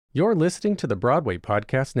You're listening to the Broadway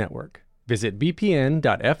Podcast Network. Visit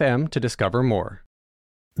bpn.fm to discover more.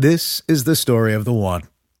 This is the story of the one.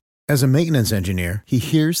 As a maintenance engineer, he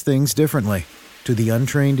hears things differently. To the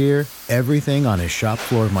untrained ear, everything on his shop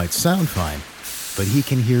floor might sound fine, but he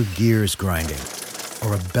can hear gears grinding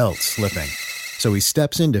or a belt slipping. So he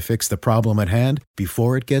steps in to fix the problem at hand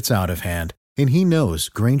before it gets out of hand. And he knows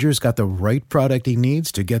Grainger's got the right product he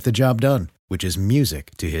needs to get the job done, which is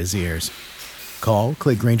music to his ears. Call,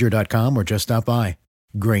 click Grainger.com, or just stop by.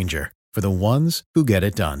 Grainger, for the ones who get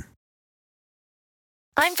it done.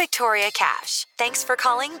 I'm Victoria Cash. Thanks for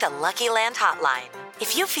calling the Lucky Land Hotline.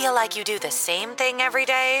 If you feel like you do the same thing every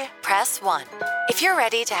day, press 1. If you're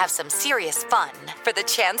ready to have some serious fun for the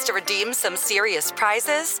chance to redeem some serious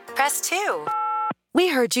prizes, press 2. We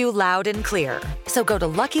heard you loud and clear. So go to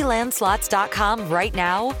LuckyLandSlots.com right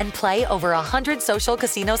now and play over 100 social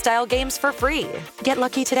casino-style games for free. Get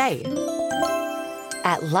lucky today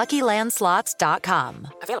at LuckyLandSlots.com.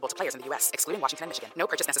 Available to players in the U.S., excluding Washington and Michigan. No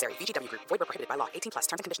purchase necessary. VGW Group. Void where prohibited by law. 18+. Terms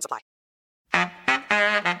and conditions apply.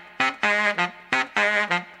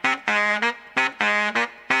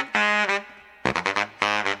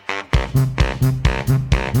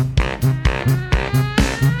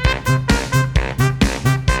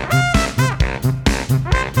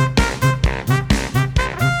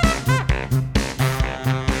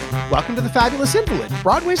 Welcome to The Fabulous Invalid,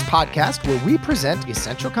 Broadway's podcast where we present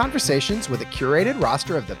essential conversations with a curated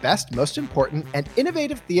roster of the best, most important, and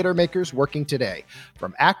innovative theater makers working today,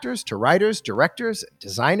 from actors to writers, directors,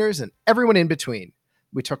 designers, and everyone in between.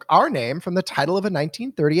 We took our name from the title of a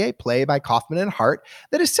 1938 play by Kaufman and Hart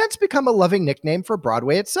that has since become a loving nickname for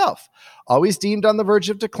Broadway itself. Always deemed on the verge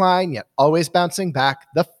of decline, yet always bouncing back,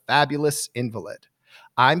 The Fabulous Invalid.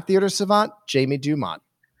 I'm theater savant Jamie Dumont.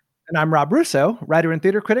 And I'm Rob Russo, writer and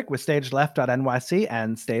theater critic with StageLeft.nyc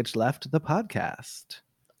and Stage Left, the podcast.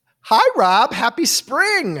 Hi, Rob. Happy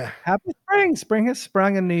spring. Happy spring. Spring has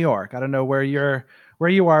sprung in New York. I don't know where you're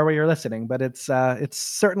listening, but it's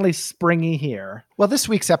certainly springy here. Well, this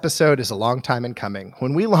week's episode is a long time in coming.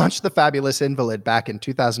 When we launched The Fabulous Invalid back in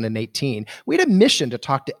 2018, we had a mission to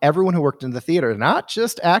talk to everyone who worked in the theater, not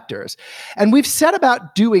just actors. And we've set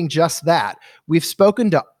about doing just that. We've spoken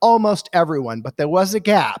to almost everyone, but there was a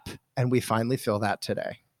gap, and we finally fill that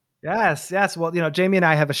today. Yes. Well, Jamie and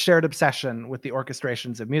I have a shared obsession with the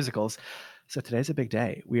orchestrations of musicals. So today's a big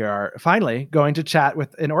day. We are finally going to chat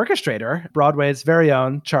with an orchestrator, Broadway's very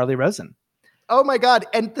own Charlie Rosen. Oh my God.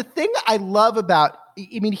 And the thing I love about,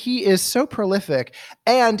 he is so prolific.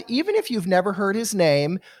 And even if you've never heard his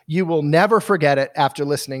name, you will never forget it after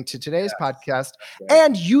listening to today's podcast. Right.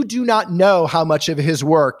 And you do not know how much of his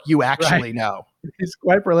work you actually know. He's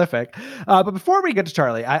quite prolific. But before we get to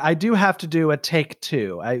Charlie, I do have to do a take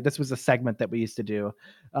two. This was a segment that we used to do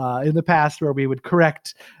in the past where we would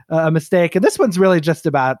correct a mistake. And this one's really just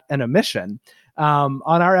about an omission. On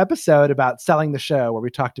our episode about selling the show, where we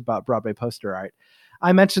talked about Broadway poster art,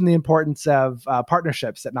 I mentioned the importance of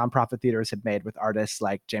partnerships that nonprofit theaters had made with artists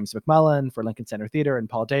like James McMullen for Lincoln Center Theater and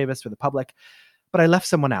Paul Davis for the Public. But I left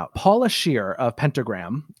someone out. Paula Scheer of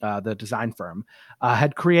Pentagram, the design firm,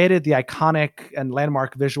 had created the iconic and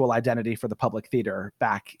landmark visual identity for the Public Theater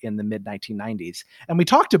back in the mid-1990s. And we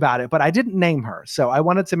talked about it, but I didn't name her. So I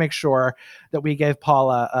wanted to make sure that we gave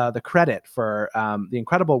Paula the credit for the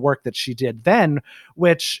incredible work that she did then,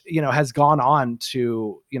 which, has gone on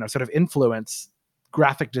to, sort of influence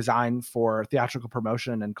graphic design for theatrical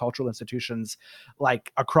promotion and cultural institutions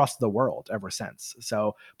like across the world ever since.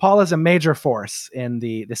 So Paul is a major force in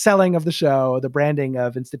the selling of the show, the branding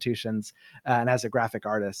of institutions, and as a graphic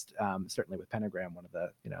artist, certainly with Pentagram, one of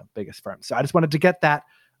the biggest firms. So I just wanted to get that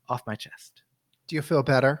off my chest. Do you feel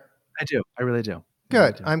better? I do. I really do.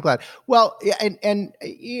 Good. I'm glad. Well, and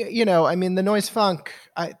the Noise Funk,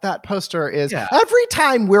 that poster is every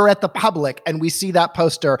time we're at the Public and we see that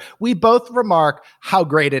poster, we both remark how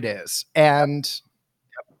great it is. And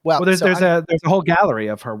there's a whole gallery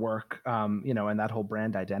of her work, and that whole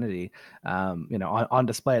brand identity, on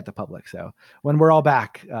display at the Public. So when we're all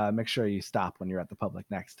back, make sure you stop when you're at the Public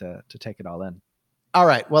next to take it all in. All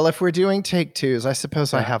right. Well, if we're doing take twos, I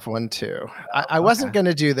suppose I have one too. I wasn't going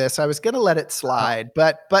to do this. I was going to let it slide,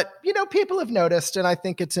 but people have noticed, and I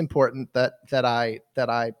think it's important that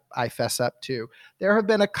I fess up to. There have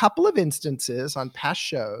been a couple of instances on past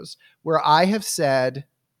shows where I have said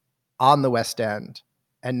on the West End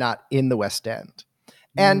and not in the West End.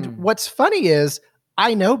 And what's funny is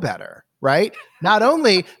I know better. Right? Not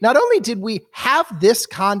only did we have this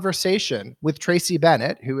conversation with Tracy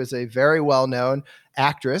Bennett, who is a very well-known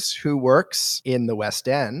actress who works in the West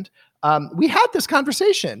End, we had this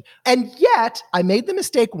conversation. And yet I made the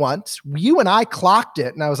mistake once. You and I clocked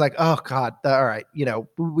it. And I was like, oh God, all right.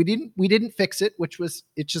 We didn't fix it,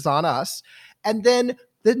 it's just on us. And then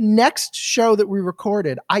the next show that we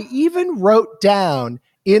recorded, I even wrote down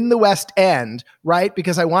in the West End, right?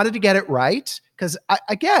 Because I wanted to get it right. Because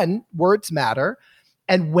again, words matter.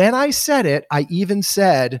 And when I said it, I even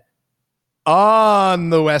said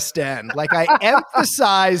on the West End. Like I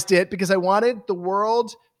emphasized it because I wanted the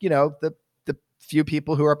world, the few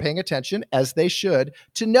people who are paying attention, as they should,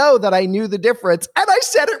 to know that I knew the difference. And I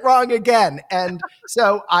said it wrong again. And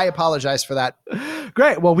so I apologize for that.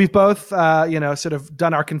 Great. Well, we've both, sort of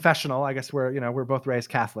done our confessional. I guess we're both raised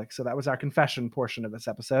Catholic. So that was our confession portion of this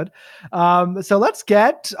episode. So let's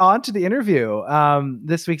get on to the interview.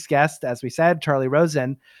 This week's guest, as we said, Charlie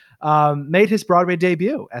Rosen, made his Broadway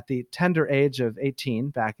debut at the tender age of 18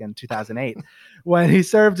 back in 2008 when he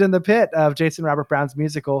served in the pit of Jason Robert Brown's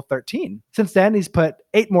musical 13. Since then, he's put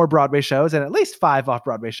 8 more Broadway shows and at least 5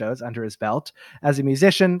 off-Broadway shows under his belt as a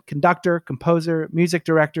musician, conductor, composer, music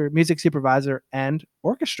director, music supervisor, and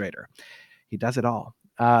orchestrator. He does it all.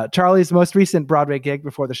 Charlie's most recent Broadway gig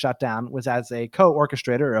before the shutdown was as a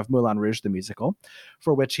co-orchestrator of Moulin Rouge the musical,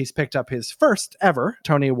 for which he's picked up his first ever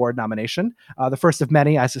Tony Award nomination, the first of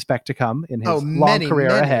many, I suspect, to come in his long career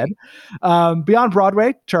ahead. Beyond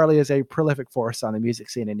Broadway, Charlie is a prolific force on the music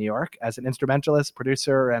scene in New York as an instrumentalist,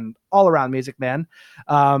 producer, and all-around music man.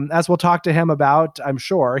 As we'll talk to him about, I'm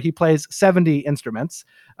sure, he plays 70 instruments.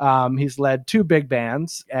 He's led 2 big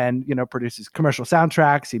bands and, produces commercial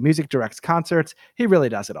soundtracks. He music directs concerts. He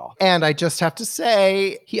really does it all. And I just have to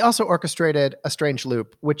say, he also orchestrated A Strange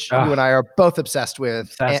Loop, which you and I are both obsessed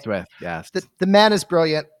with. Yes. The man is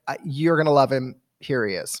brilliant. You're going to love him. Here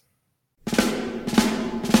he is.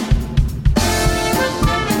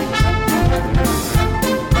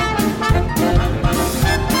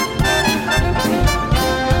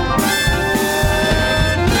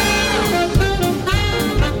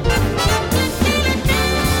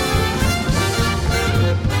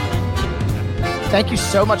 Thank you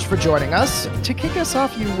so much for joining us. To kick us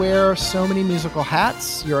off, you wear so many musical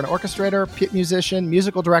hats. You're an orchestrator, pit musician,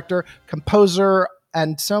 musical director, composer,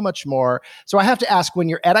 and so much more. So I have to ask, when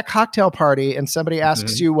you're at a cocktail party and somebody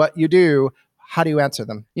asks you what you do, how do you answer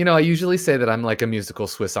them? I usually say that I'm like a musical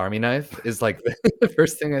Swiss Army knife is like the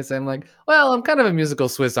first thing I say. I'm like, well, I'm kind of a musical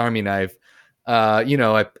Swiss Army knife. I'm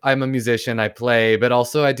a musician, I play, but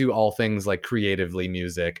also I do all things like creatively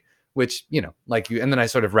music, which, like you, and then I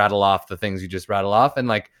sort of rattle off the things you just rattle off. And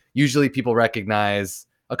like, usually people recognize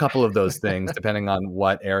a couple of those things depending on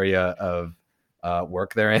what area of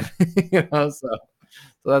work they're in, so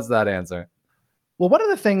that's that answer. Well, one of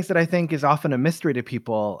the things that I think is often a mystery to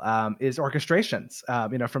people is orchestrations,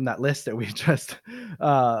 from that list that we just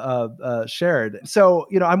shared. So,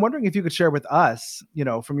 I'm wondering if you could share with us,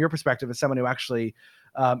 from your perspective as someone who actually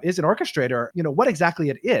is an orchestrator, what exactly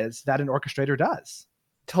it is that an orchestrator does.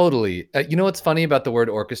 Totally. What's funny about the word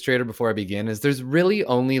orchestrator before I begin is there's really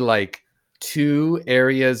only like 2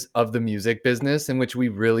 areas of the music business in which we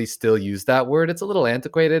really still use that word. It's a little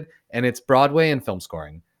antiquated, and it's Broadway and film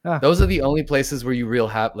scoring. Those are the only places where you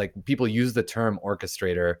like people use the term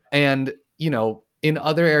orchestrator. And, in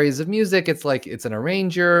other areas of music, it's like it's an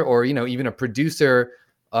arranger or, even a producer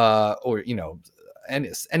or, any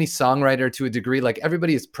songwriter to a degree. Like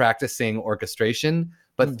everybody is practicing orchestration.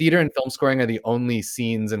 But theater and film scoring are the only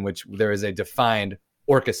scenes in which there is a defined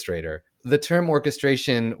orchestrator. The term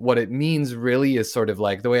orchestration, what it means really is sort of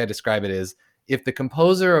like, the way I describe it is, if the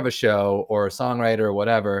composer of a show or a songwriter or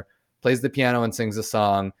whatever plays the piano and sings a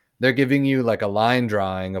song, they're giving you like a line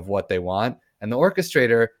drawing of what they want. And the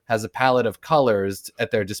orchestrator has a palette of colors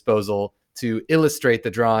at their disposal to illustrate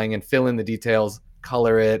the drawing and fill in the details,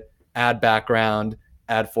 color it, add background,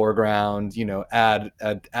 add foreground, add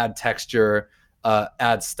texture,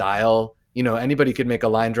 add style. Anybody could make a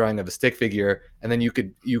line drawing of a stick figure, and then you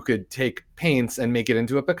could take paints and make it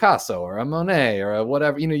into a Picasso or a Monet or a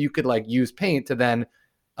whatever. You could like use paint to then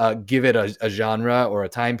give it a genre or a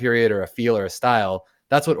time period or a feel or a style.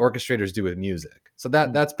 That's what orchestrators do with music. So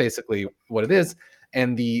that's basically what it is.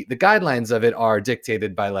 And the guidelines of it are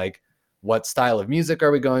dictated by like, what style of music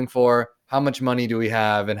are we going for? How much money do we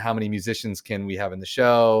have? And how many musicians can we have in the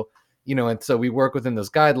show? And so we work within those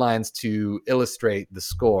guidelines to illustrate the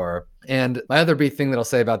score. And my other brief thing that I'll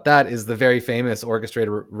say about that is the very famous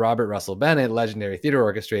orchestrator, Robert Russell Bennett, legendary theater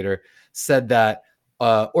orchestrator, said that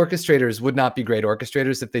orchestrators would not be great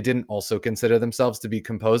orchestrators if they didn't also consider themselves to be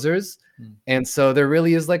composers. And so there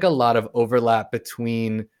really is like a lot of overlap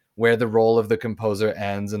between where the role of the composer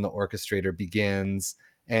ends and the orchestrator begins.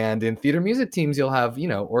 And in theater music teams, you'll have,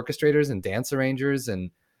 orchestrators and dance arrangers and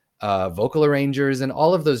vocal arrangers, and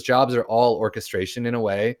all of those jobs are all orchestration in a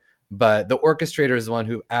way. But the orchestrator is the one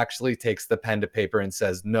who actually takes the pen to paper and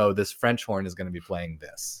says, no, this French horn is going to be playing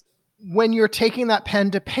this. When you're taking that pen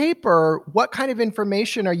to paper, what kind of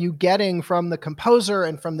information are you getting from the composer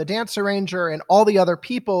and from the dance arranger and all the other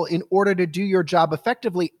people in order to do your job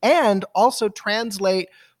effectively and also translate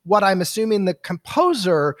what I'm assuming the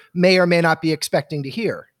composer may or may not be expecting to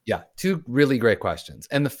hear? Yeah, two really great questions.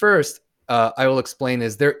 And the first I will explain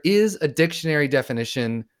is there is a dictionary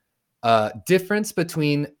definition difference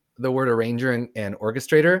between the word arranger and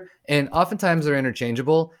orchestrator, and oftentimes they're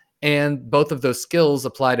interchangeable, and both of those skills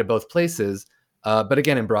apply to both places. But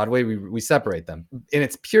again, in Broadway, we separate them. In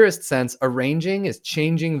its purest sense, arranging is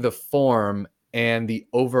changing the form and the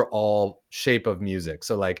overall shape of music.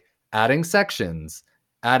 So like adding sections,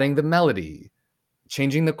 adding the melody,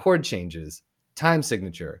 changing the chord changes, time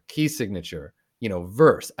signature, key signature,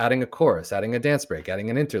 verse, adding a chorus, adding a dance break,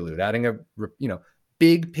 adding an interlude, adding a,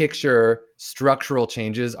 big picture structural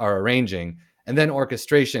changes are arranging. And then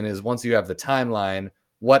orchestration is once you have the timeline,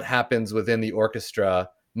 what happens within the orchestra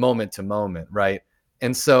moment to moment, right?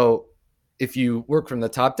 And so if you work from the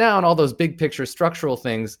top down, all those big picture structural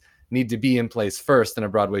things need to be in place first in a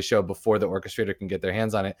Broadway show before the orchestrator can get their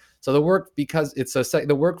hands on it. So because the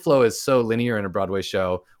workflow is so linear in a Broadway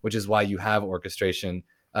show, which is why you have orchestration.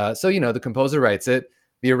 So the composer writes it,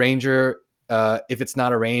 the arranger, if it's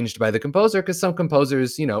not arranged by the composer, because some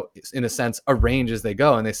composers, in a sense, arrange as they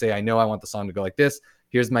go, and they say, I know I want the song to go like this.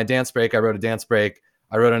 Here's my dance break. I wrote a dance break.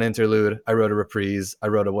 I wrote an interlude. I wrote a reprise. I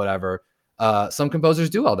wrote a whatever. Some composers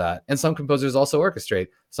do all that, and some composers also orchestrate.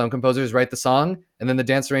 Some composers write the song, and then the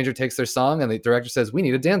dance arranger takes their song, and the director says, we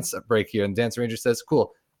need a dance break here. And the dance arranger says,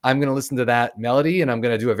 cool, I'm going to listen to that melody, and I'm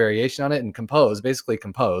going to do a variation on it and basically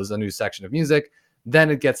compose a new section of music.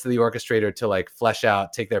 Then it gets to the orchestrator to like flesh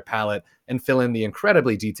out, take their palette, and fill in the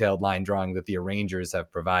incredibly detailed line drawing that the arrangers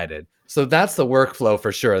have provided. So that's the workflow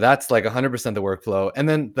for sure. That's like 100% the workflow. And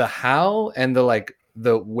then the how and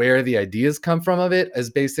the where the ideas come from of it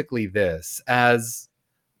is basically this. As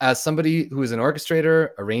somebody who is an orchestrator,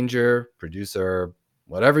 arranger, producer,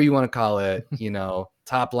 whatever you want to call it,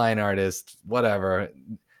 top line artist, whatever.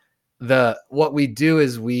 What we do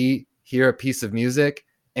is we hear a piece of music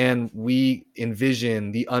and we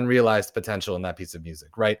envision the unrealized potential in that piece of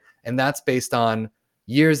music, right? And that's based on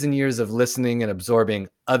years and years of listening and absorbing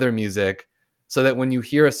other music, so that when you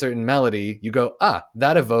hear a certain melody, you go,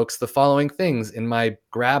 that evokes the following things in my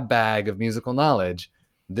grab bag of musical knowledge: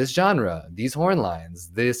 this genre, these horn lines,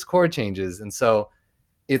 this chord changes. And so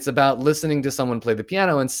it's about listening to someone play the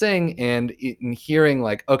piano and sing and hearing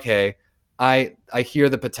like, okay, I hear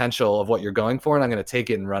the potential of what you're going for, and I'm going to take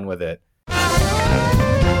it and run with it.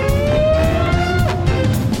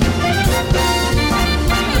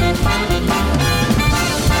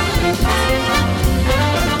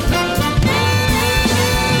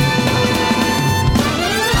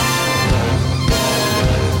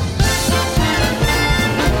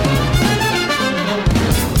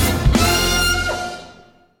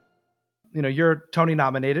 You're Tony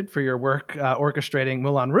nominated for your work orchestrating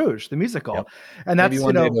Moulin Rouge, the musical. Yep. And that's,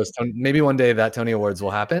 maybe one day that Tony Awards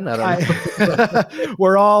will happen. I don't know.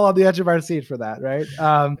 We're all on the edge of our seat for that, right?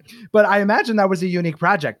 But I imagine that was a unique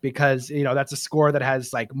project because, that's a score that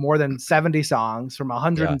has like more than 70 songs from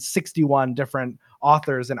 161 different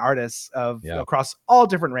authors and artists across all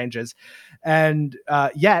different ranges. And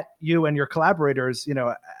yet you and your collaborators,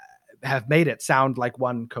 have made it sound like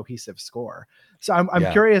one cohesive score. So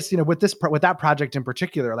I'm curious, with that project in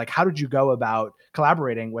particular, like how did you go about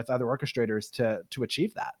collaborating with other orchestrators to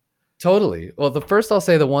achieve that? Totally. Well,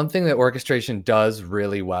 the one thing that orchestration does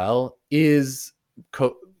really well is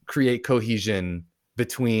create cohesion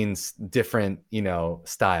between different,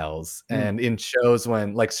 styles. And in shows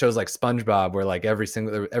like SpongeBob, where like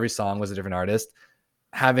every song was a different artist,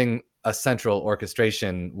 having a central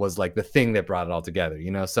orchestration was like the thing that brought it all together,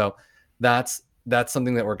 So that's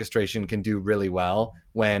something that orchestration can do really well.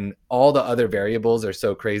 When all the other variables are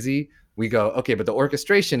so crazy, we go, okay, but the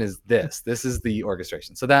orchestration is this is the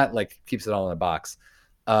orchestration. So that like keeps it all in a box.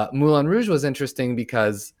 Moulin Rouge was interesting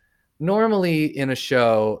because normally in a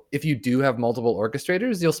show, if you do have multiple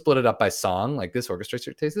orchestrators, you'll split it up by song. Like this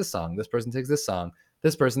orchestrator takes this song, this person takes this song,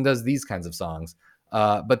 this person does these kinds of songs.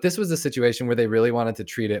 But this was a situation where they really wanted to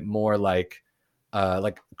treat it more like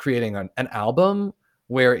creating an album,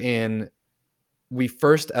 wherein we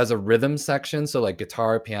first, as a rhythm section, so like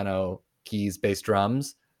guitar, piano, keys, bass,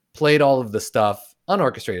 drums, played all of the stuff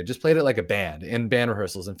unorchestrated, just played it like a band in band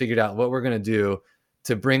rehearsals and figured out what we're going to do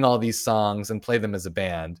to bring all these songs and play them as a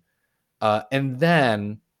band. And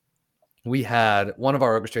then we had one of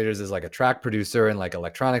our orchestrators is like a track producer and like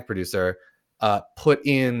electronic producer, put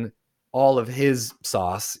in all of his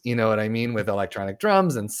sauce, you know what I mean, with electronic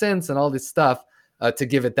drums and synths and all this stuff to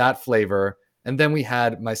give it that flavor. And then we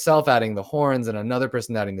had myself adding the horns and another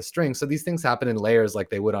person adding the strings. So these things happen in layers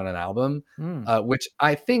like they would on an album, which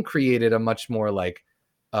I think created a much more like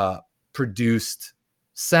produced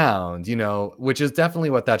sound, you know, which is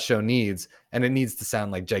definitely what that show needs. And it needs to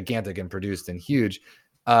sound like gigantic and produced and huge.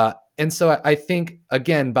 And so I think,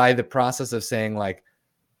 again, by the process of saying like,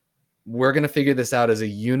 we're going to figure this out as a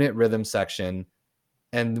unit rhythm section,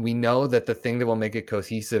 and we know that the thing that will make it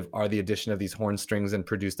cohesive are the addition of these horn strings and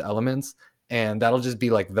produced elements. And that'll just be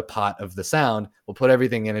like the pot of the sound. We'll put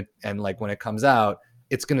everything in it. And like when it comes out,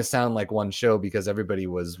 it's going to sound like one show because everybody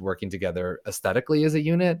was working together aesthetically as a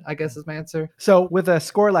unit, I guess is my answer. So with a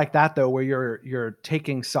score like that, though, where you're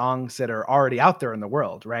taking songs that are already out there in the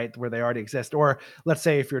world, right, where they already exist, or let's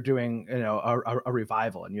say if you're doing, you know, a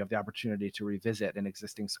revival and you have the opportunity to revisit an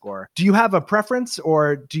existing score, do you have a preference,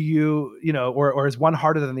 or do you, you know, or is one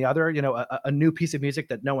harder than the other? You know, a new piece of music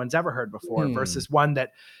that no one's ever heard before versus one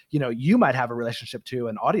that, you know, you might have a relationship to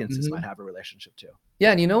and audiences might have a relationship to.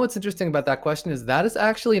 Yeah, and you know what's interesting about that question is that is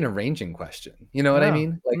actually an arranging question. You know what I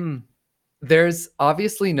mean? Like, there's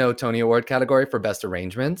obviously no Tony Award category for best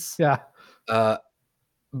arrangements. Yeah.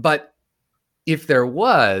 But if there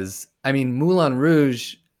was, I mean, Moulin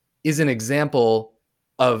Rouge is an example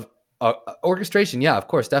of orchestration. Yeah, of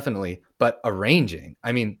course, definitely. But arranging.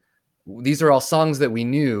 I mean, these are all songs that we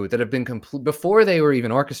knew that have been before they were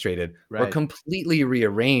even orchestrated, were completely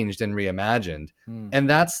rearranged and reimagined. And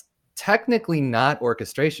that's technically not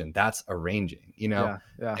orchestration, that's arranging, you know?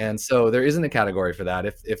 Yeah. And so there isn't a category for that.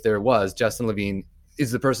 If there was, Justin Levine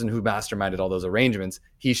is the person who masterminded all those arrangements.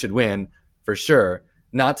 He should win for sure.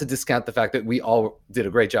 Not to discount the fact that we all did a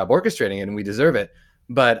great job orchestrating it and we deserve it.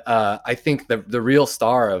 But I think the real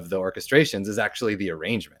star of the orchestrations is actually the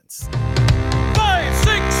arrangements. 5, 6,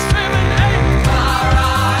 7, 8.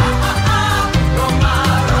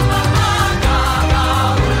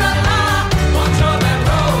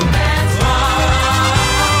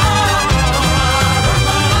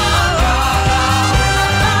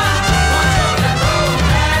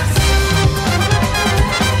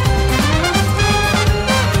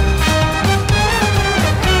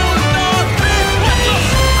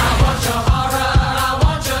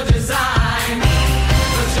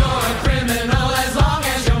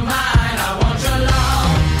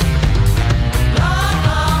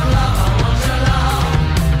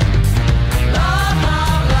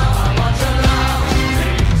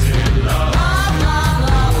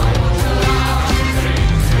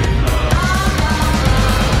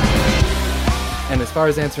 As far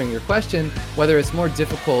as answering your question, whether it's more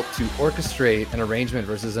difficult to orchestrate an arrangement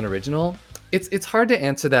versus an original, it's hard to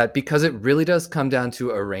answer that because it really does come down to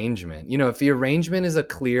arrangement. You know, if the arrangement is a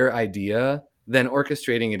clear idea, then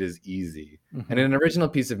orchestrating it is easy. And in an original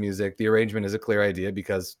piece of music, the arrangement is a clear idea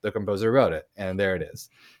because the composer wrote it, and there it is.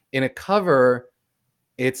 In a cover,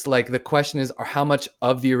 it's like the question is, how much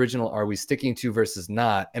of the original are we sticking to versus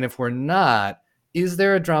not? And if we're not, is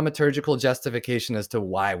there a dramaturgical justification as to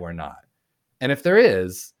why we're not? And if there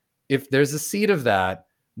is, if there's a seed of that,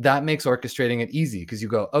 that makes orchestrating it easy because you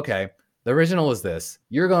go, okay, the original is this,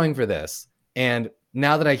 you're going for this. And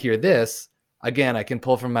now that I hear this, again, I can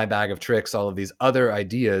pull from my bag of tricks all of these other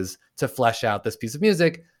ideas to flesh out this piece of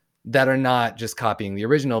music that are not just copying the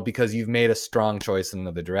original because you've made a strong choice in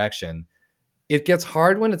another direction. It gets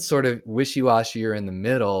hard when it's sort of wishy-washy or in the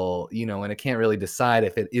middle, you know, and it can't really decide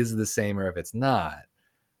if it is the same or if it's not.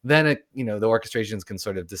 Then it, you know, the orchestrations can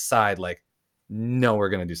sort of decide like, no, we're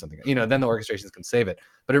going to do something, you know, then the orchestrations can save it.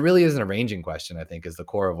 But it really is an arranging question, I think, is the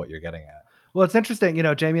core of what you're getting at. Well, it's interesting. You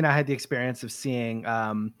know, Jamie and I had the experience of seeing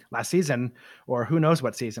last season, or who knows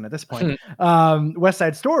what season at this point, West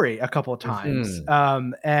Side Story a couple of times.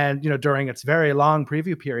 And, you know, during its very long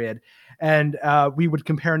preview period. And we would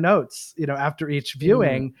compare notes, you know, after each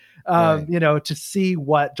viewing, you know, to see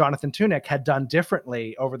what Jonathan Tunick had done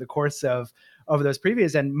differently over the course of those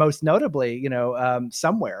previews. And most notably, you know,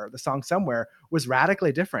 the song Somewhere was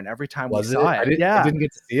radically different every time we saw it. I didn't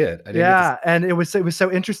get to see it. And it was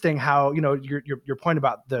so interesting how, you know, your point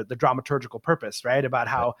about the dramaturgical purpose, right? About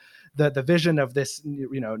how the vision of this,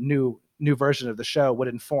 you know, new version of the show would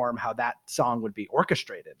inform how that song would be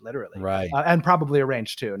orchestrated, literally. Right. And probably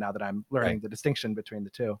arranged too, now that I'm learning the distinction between the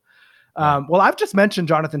two. Well, I've just mentioned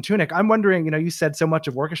Jonathan Tunick. I'm wondering, you know, you said so much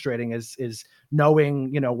of orchestrating is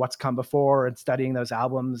knowing, you know, what's come before and studying those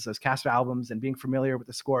albums, those cast albums, and being familiar with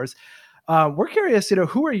the scores. We're curious,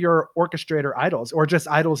 who are your orchestrator idols, or just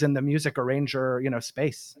idols in the music arranger,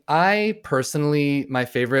 space? I personally, my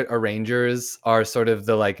favorite arrangers are sort of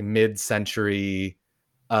the like mid-century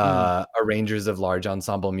arrangers of large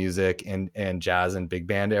ensemble music and jazz and big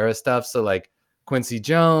band era stuff. So like Quincy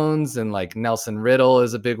Jones and like Nelson Riddle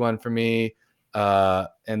is a big one for me.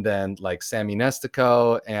 And then like Sammy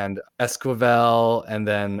Nestico and Esquivel, and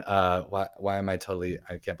then why am I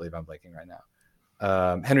can't believe I'm blanking right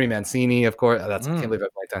now. Henry Mancini, of course. I can't believe I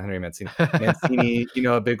blanked on Henry Mancini. Mancini,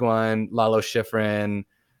 a big one. Lalo Schifrin.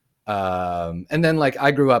 And then like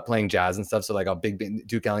I grew up playing jazz and stuff, so like a big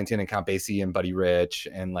Duke Ellington and Count Basie and Buddy Rich,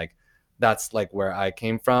 and like that's like where I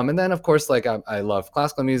came from. And then of course like I love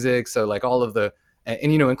classical music, so like all of the and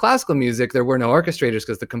in classical music there were no orchestrators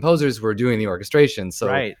because the composers were doing the orchestration. So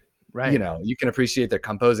right. You can appreciate their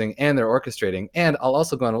composing and their orchestrating. And I'll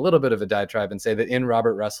also go on a little bit of a diatribe and say that in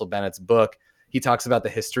Robert Russell Bennett's book, he talks about the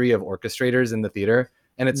history of orchestrators in the theater,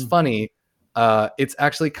 and it's funny. It's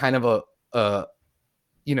actually kind of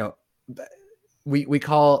we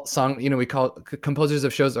call composers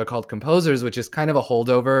of shows are called composers, which is kind of a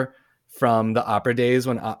holdover from the opera days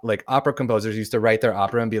when like opera composers used to write their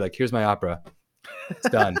opera and be like, here's my opera, it's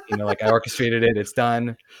done. Like I orchestrated it, it's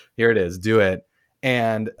done, here it is, do it.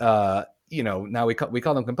 And now we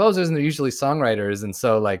call them composers, and they're usually songwriters. And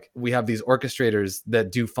so like we have these orchestrators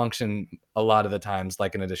that do function a lot of the times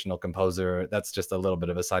like an additional composer. That's just a little bit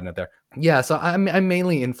of a side note there. Yeah. So I'm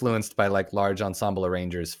mainly influenced by like large ensemble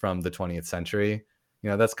arrangers from the 20th century.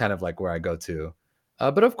 That's kind of like where I go to.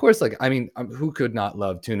 But of course, like, I mean, who could not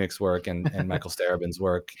love Tunic's work and Michael Starobin's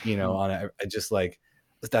work, I just like,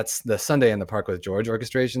 that's the Sunday in the Park with George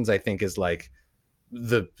orchestrations, I think is like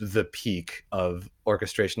the peak of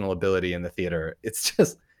orchestrational ability in the theater. It's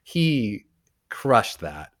just, he crushed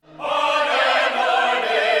that.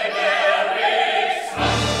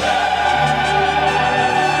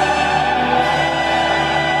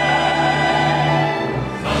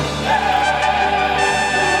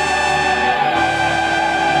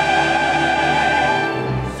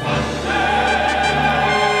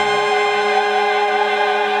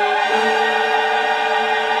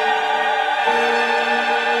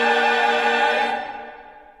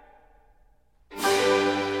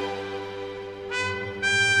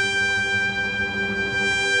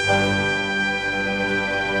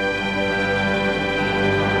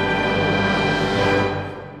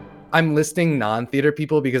 I'm listing non-theater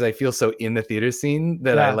people because I feel so in the theater scene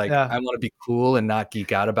that I want to be cool and not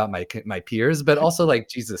geek out about my peers, but also like,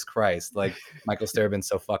 Jesus Christ, like Michael Starobin's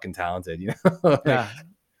so fucking talented, like,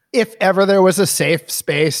 if ever there was a safe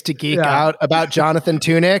space to geek out about Jonathan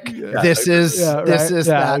Tunick, this is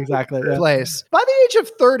that exactly place. By the age of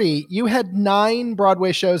 30, you had 9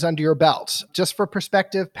 Broadway shows under your belt. Just for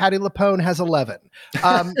perspective, Patti LuPone has 11.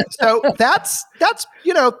 So that's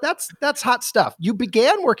hot stuff. You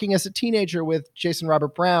began working as a teenager with Jason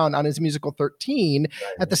Robert Brown on his musical 13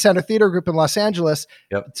 at the Center Theater Group in Los Angeles.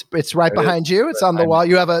 Yep. It's right behind you. It's on the wall.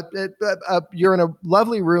 You have you're in a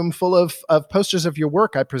lovely room full of posters of your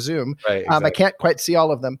work, I presume. Right, exactly. I can't quite see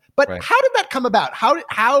all of them. But how did that come about?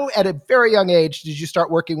 How at a very young age did you start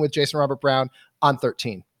working with Jason Robert Brown on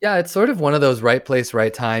 13? Yeah, it's sort of one of those right place,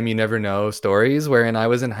 right time, you never know stories, wherein I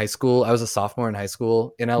was in high school. I was a sophomore in high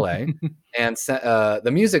school in LA, and the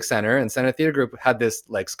Music Center and Center Theater Group had this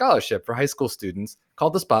like scholarship for high school students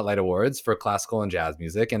called the Spotlight Awards for classical and jazz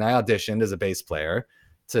music. And I auditioned as a bass player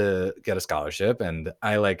to get a scholarship, and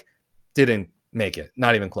I like didn't make it,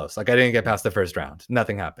 not even close. Like I didn't get past the first round.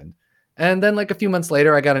 Nothing happened. And then like a few months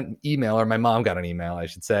later, I got an email, or my mom got an email, I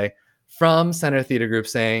should say, from Center Theater Group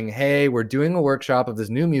saying, hey, we're doing a workshop of this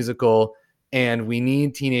new musical and we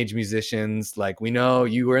need teenage musicians. Like, we know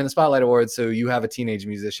you were in the Spotlight Awards, so you have a teenage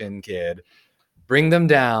musician kid. Bring them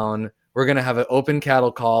down. We're going to have an open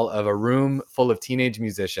cattle call of a room full of teenage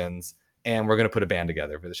musicians, and we're going to put a band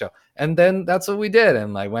together for the show. And then that's what we did.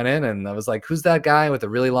 And I went in and I was like, who's that guy with the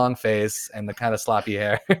really long face and the kind of sloppy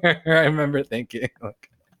hair? I remember thinking, like,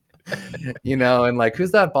 and like,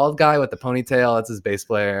 who's that bald guy with the ponytail? That's his bass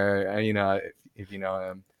player, if you know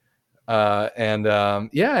him.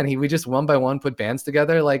 And we just one by one put bands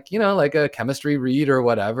together, like a chemistry read or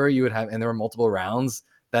whatever you would have. And there were multiple rounds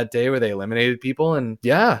that day where they eliminated people. And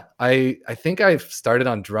I think I started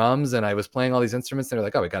on drums and I was playing all these instruments. And they're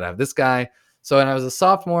like, oh, we got to have this guy. So when I was a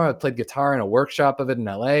sophomore, I played guitar in a workshop of it in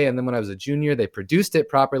LA. And then when I was a junior, they produced it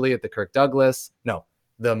properly at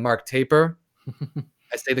the Mark Taper.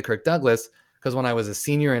 I say the Kirk Douglas because when I was a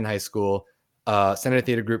senior in high school, Center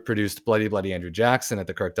Theater Group produced Bloody Bloody Andrew Jackson at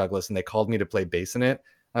the Kirk Douglas, and they called me to play bass in it.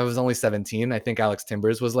 I was only 17. I think Alex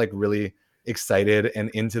Timbers was like really excited and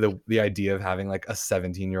into the idea of having like a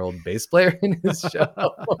 17-year-old bass player in his show.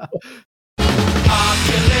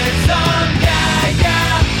 Populism, yeah,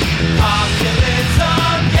 yeah.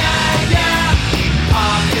 Populism, yeah, yeah.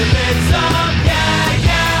 Populism, yeah,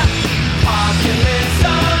 yeah.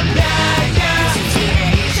 Populism, yeah, yeah. This is the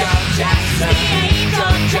age of Jackson. The age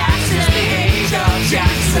of Jackson. The age of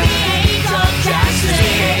Jackson. The age of Jackson.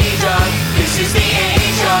 The age of. This is the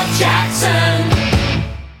age of Jackson.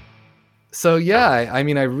 So yeah, I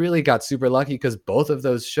mean, I really got super lucky because both of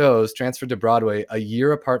those shows transferred to Broadway a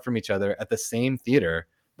year apart from each other at the same theater,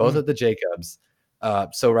 both at the Jacobs.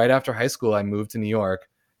 So right after high school, I moved to New York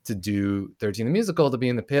to do 13 the Musical, to be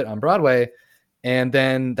in the Pit on Broadway. And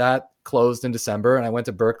then that closed in December, and I went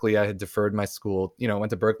to Berkeley. I had deferred my school, went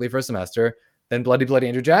to Berkeley for a semester. Then Bloody Bloody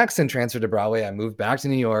Andrew Jackson transferred to Broadway. I moved back to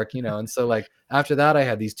New York, and so like after that, I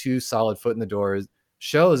had these two solid foot in the door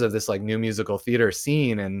shows of this like new musical theater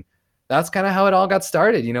scene. And that's kind of how it all got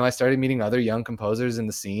started. I started meeting other young composers in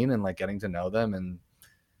the scene and like getting to know them, and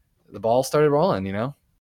the ball started rolling, Take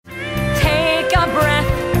a breath,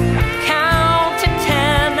 count to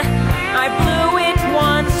 10. I blew it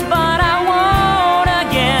once, but I won't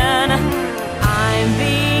again. I'm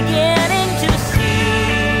beginning to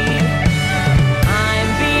see. I'm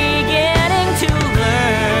beginning to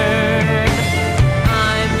learn.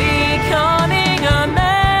 I'm becoming a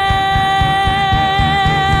man.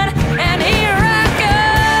 And here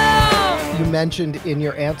I go. You mentioned in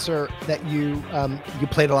your answer that you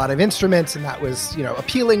played a lot of instruments, and that was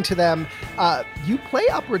appealing to them. You play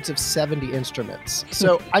upwards of 70 instruments.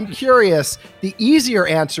 So I'm curious. The easier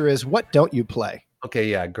answer is, what don't you play? Okay,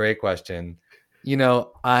 yeah, great question.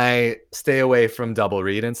 I stay away from double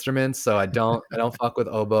reed instruments, so I don't fuck with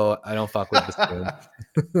oboe. I don't fuck with bassoon.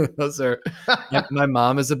 Those are my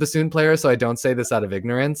mom is a bassoon player, so I don't say this out of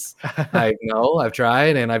ignorance. I know I've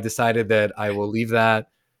tried, and I've decided that I will leave that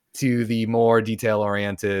to the more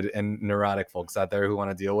detail-oriented and neurotic folks out there who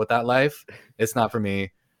want to deal with that life. It's not for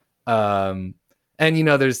me. And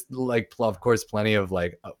there's like, of course, plenty of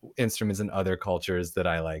like instruments in other cultures that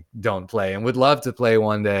I like don't play and would love to play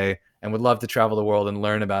one day, and would love to travel the world and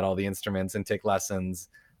learn about all the instruments and take lessons.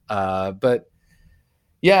 But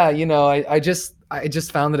yeah, I just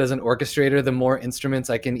found that as an orchestrator, the more instruments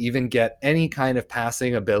I can even get any kind of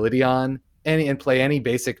passing ability on, and play any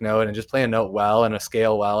basic note and just play a note well and a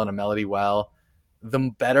scale well and a melody well, the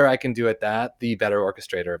better I can do at that, the better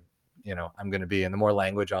orchestrator I'm going to be, and the more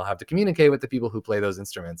language I'll have to communicate with the people who play those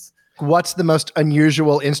instruments. What's the most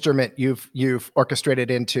unusual instrument you've orchestrated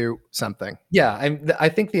into something? Yeah, I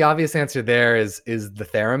think the obvious answer there is the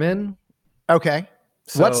theremin. Okay.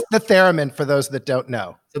 So, what's the theremin for those that don't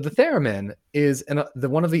know? So the theremin is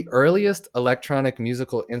one of the earliest electronic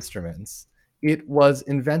musical instruments. It was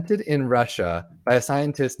invented in Russia by a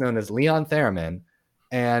scientist known as Leon Theremin,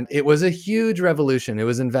 and it was a huge revolution. It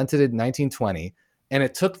was invented in 1920, and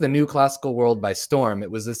it took the new classical world by storm.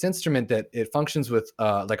 It was this instrument that it functions with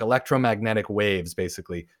like electromagnetic waves,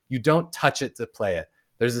 basically. You don't touch it to play it.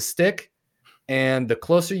 There's a stick, and the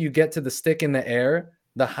closer you get to the stick in the air,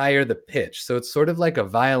 the higher the pitch. So it's sort of like a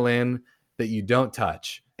violin that you don't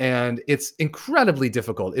touch. And it's incredibly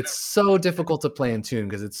difficult. It's so difficult to play in tune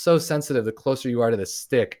because it's so sensitive the closer you are to the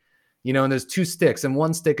stick, and there's two sticks, and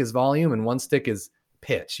one stick is volume and one stick is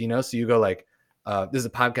pitch, so you go like, this is a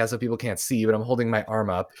podcast so people can't see, but I'm holding my arm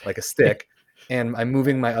up like a stick and I'm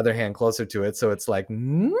moving my other hand closer to it. So it's like,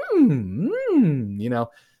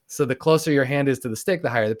 so the closer your hand is to the stick, the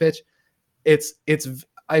higher the pitch.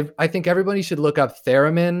 I think everybody should look up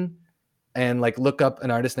theremin and like look up an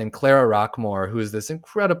artist named Clara Rockmore, who is this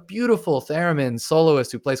incredible, beautiful theremin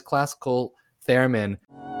soloist who plays classical theremin.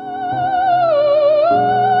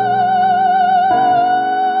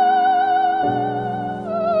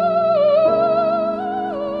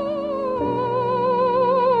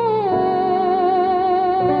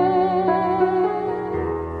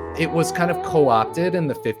 It was kind of co-opted in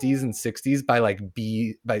the 50s and 60s by like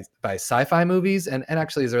by sci-fi movies, and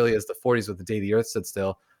actually as early as the 40s with The Day the Earth Stood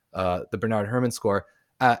Still, the Bernard Herrmann score.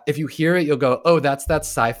 If you hear it, you'll go, oh, that's that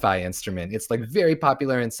sci-fi instrument. It's like very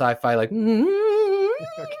popular in sci-fi, like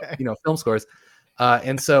film scores.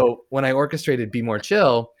 And so when I orchestrated Be More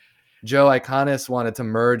Chill, Joe Iconis wanted to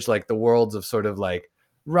merge like the worlds of sort of like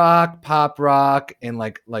rock, pop rock, and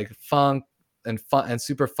like funk and fun and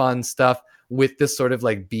super fun stuff with this sort of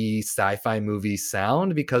like B sci-fi movie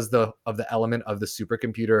sound because of the element of the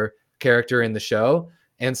supercomputer character in the show.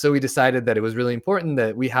 And so we decided that it was really important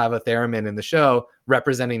that we have a theremin in the show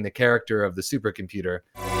representing the character of the supercomputer.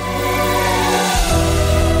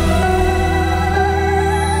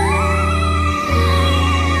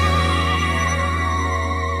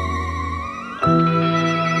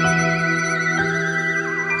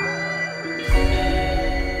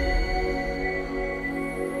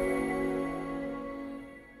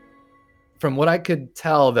 from what I could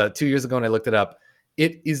tell, 2 years ago when I looked it up,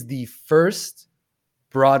 it is the first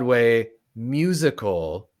Broadway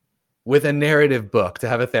musical with a narrative book to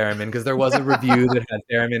have a theremin, because there was a review that had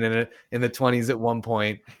theremin in it in the 20s at one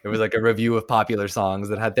point. There was like a review of popular songs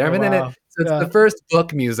that had theremin in it. wow. So it's the first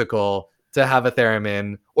book musical to have a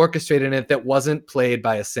theremin orchestrated in it that wasn't played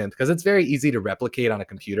by a synth, because it's very easy to replicate on a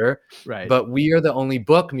computer. Right. But we are the only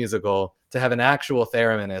book musical to have an actual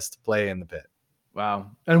thereminist play in the pit.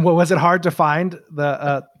 Wow. And what was it hard to find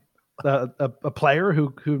a player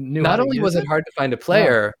who knew? Not only was it hard to find a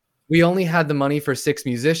player, we only had the money for 6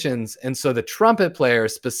 musicians, and so the trumpet player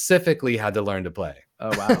specifically had to learn to play.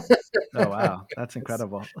 Oh wow. Oh wow. That's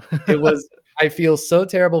incredible. It was, I feel so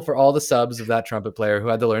terrible for all the subs of that trumpet player who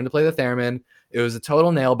had to learn to play the theremin. It was a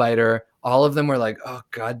total nail biter. All of them were like, oh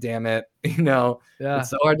god damn it. It's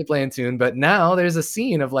so hard to play in tune. But now there's a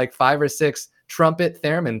scene of like 5 or 6 trumpet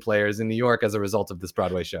theremin players in New York as a result of this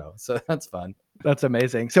Broadway show. So that's fun. That's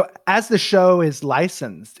amazing. So as the show is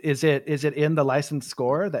licensed, is it in the licensed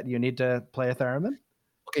score that you need to play a theremin?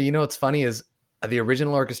 Okay, what's funny is the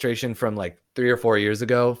original orchestration from like 3 or 4 years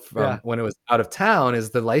ago, from when it was out of town, is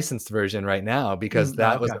the licensed version right now, because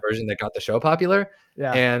that was the version that got the show popular.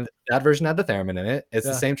 Yeah. And that version had the theremin in it. It's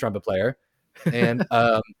the same trumpet player. And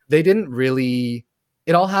they didn't really,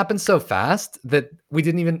 it all happened so fast that I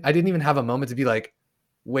didn't even have a moment to be like,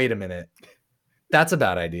 wait a minute, that's a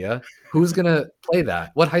bad idea. Who's going to play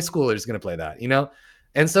that? What high schooler is going to play that?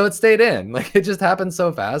 And so it stayed in. Like, it just happened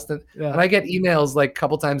so fast. And I get emails like a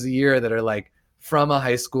couple times a year that are like from a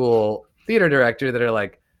high school theater director that are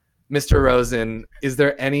like, Mr. Rosen, is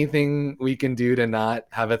there anything we can do to not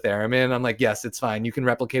have a theremin? I'm like, yes, it's fine. You can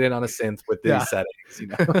replicate it on a synth with these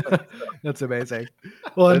settings. That's amazing.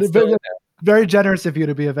 Well, and very generous of you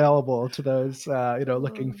to be available to those,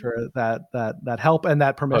 looking for that help and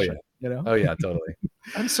that permission. Oh yeah, totally.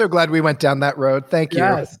 I'm so glad we went down that road. Thank you.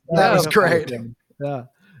 Yes, that was great. Yeah.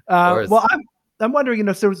 Well, I'm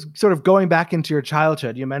wondering, so sort of going back into your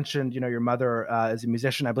childhood, you mentioned, your mother is a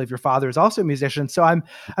musician. I believe your father is also a musician. So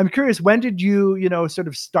I'm curious, when did you, sort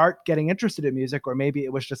of start getting interested in music, or maybe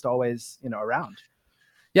it was just always, around?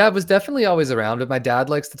 Yeah, it was definitely always around. But my dad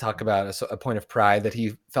likes to talk about a point of pride that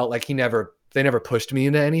he felt like they never pushed me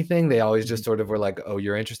into anything. They always just sort of were like, oh,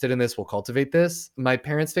 you're interested in this, we'll cultivate this. My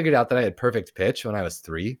parents figured out that I had perfect pitch when I was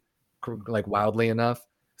 3, like wildly enough.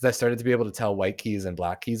 I started to be able to tell white keys and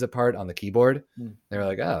black keys apart on the keyboard. They were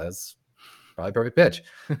like, oh, that's probably perfect pitch.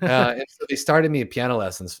 And so they started me piano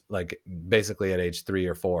lessons, like basically at age 3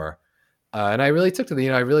 or 4. And I really took to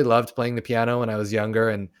I really loved playing the piano when I was younger.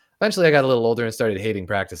 And eventually I got a little older and started hating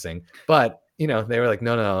practicing. But, they were like,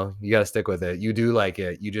 no, you got to stick with it. You do like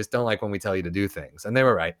it. You just don't like when we tell you to do things. And they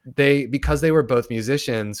were right. Because they were both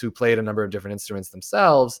musicians who played a number of different instruments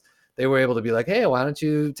themselves, they were able to be like, hey, why don't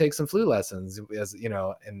you take some flute lessons, as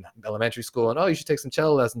in elementary school, and you should take some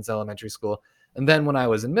cello lessons in elementary school. And then when I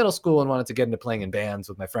was in middle school and wanted to get into playing in bands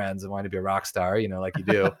with my friends and wanted to be a rock star, like you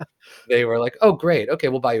do, they were like, oh, great. Okay,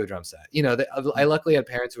 we'll buy you a drum set. I luckily had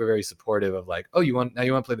parents who were very supportive of like, oh, you want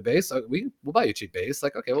to play the bass? We'll buy you a cheap bass.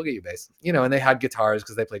 Like, okay, we'll get you a bass. And they had guitars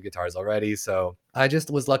because they played guitars already. So I just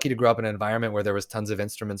was lucky to grow up in an environment where there was tons of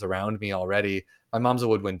instruments around me already. My mom's a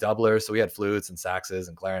woodwind doubler, so we had flutes and saxes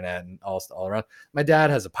and clarinet and all around. My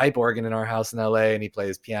dad has a pipe organ in our house in LA, and he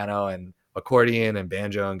plays piano and accordion and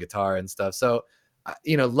banjo and guitar and stuff. So,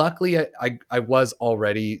 luckily I was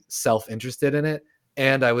already self-interested in it,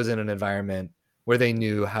 and I was in an environment where they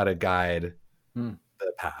knew how to guide the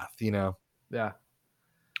path, Yeah.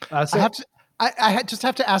 So I just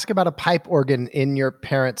have to ask about a pipe organ in your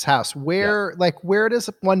parents' house. Where does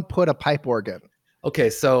one put a pipe organ? Okay,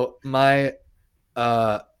 so my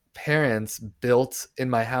parents built in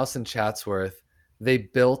my house in Chatsworth. They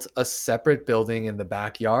built a separate building in the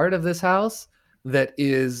backyard of this house that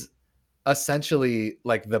is essentially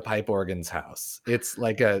like the pipe organ's house. It's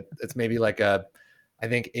maybe like a, I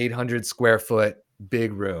think 800 square foot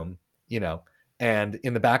big room, and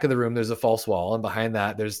in the back of the room, there's a false wall. And behind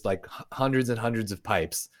that, there's like hundreds and hundreds of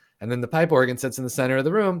pipes. And then the pipe organ sits in the center of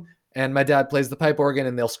the room. And my dad plays the pipe organ,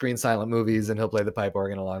 and they'll screen silent movies, and he'll play the pipe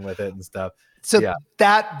organ along with it and stuff. So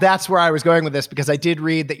that's where I was going with this, because I did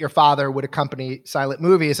read that your father would accompany silent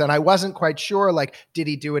movies, and I wasn't quite sure, like, did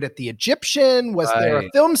he do it at the Egyptian? Was there a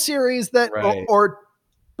film series that,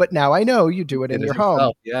 but now I know you do it in your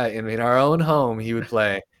home. Yeah, in our own home, he would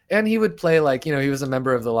play. And he would play he was a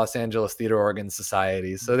member of the Los Angeles Theater Organ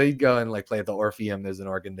Society. So they'd go and play at the Orpheum. There's an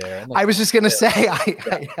organ there. And, I was just going to say,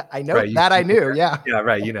 I know that I knew. Yeah. Yeah.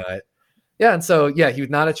 Right. You know it. Yeah. And so, he was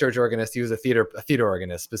not a church organist. He was a theater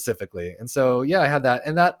organist specifically. And so, I had that.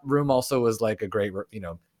 And that room also was like a great,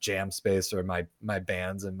 jam space or my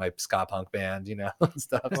bands and my ska punk band, and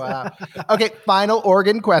stuff. Wow. Okay, final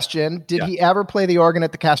organ question. Did Yeah. he ever play the organ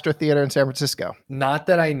at the Castro Theater in San Francisco? Not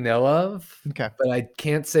that I know of. Okay. But I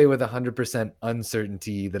can't say with 100%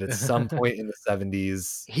 uncertainty that at some point in the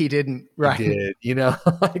 70s He didn't, he right? did,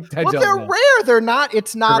 I Well, don't they're know. rare. They're not.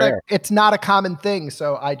 It's not rare. it's not a common thing.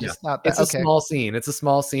 So I just thought that It's a okay. small scene. It's a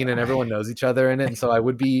small scene and everyone knows each other in it. And so I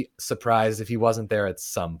would be surprised if he wasn't there at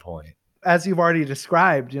some point. As you've already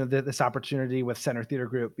described, this opportunity with Center Theater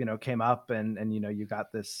Group, came up, and you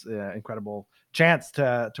got this incredible chance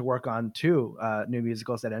to work on 2 new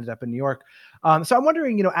musicals that ended up in New York. So I'm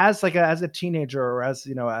wondering, as a teenager, or as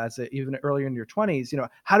even earlier in your 20s,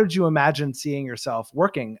 how did you imagine seeing yourself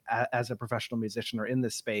working as a professional musician or in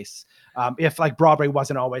this space? If like Broadway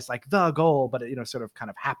wasn't always like the goal, but it sort of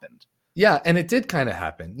kind of happened. Yeah, and it did kind of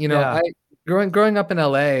happen. Yeah. I growing up in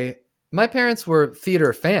LA. My parents were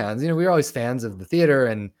theater fans. We were always fans of the theater,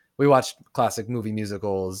 and we watched classic movie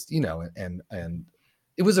musicals, and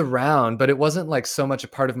it was around, but it wasn't like so much a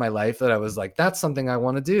part of my life that I was like, that's something I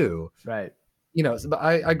want to do. Right. But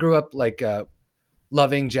I grew up like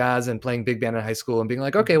loving jazz and playing big band in high school and being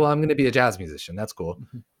like, okay, well, I'm going to be a jazz musician. That's cool.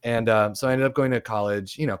 And so I ended up going to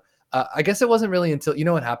college. I guess it wasn't really until,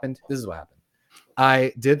 what happened? This is what happened.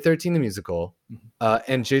 I did 13 the musical,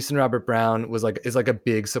 and Jason Robert Brown is like a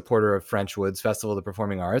big supporter of Frenchwood's Festival of the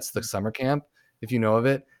Performing Arts, the summer camp, if you know of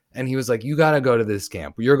it. And he was like, you got to go to this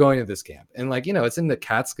camp. You're going to this camp. And like, it's in the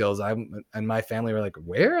Catskills. And my family were like,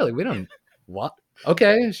 where? Like, we don't, what?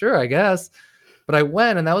 Okay, sure, I guess. But I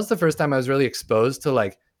went, and that was the first time I was really exposed to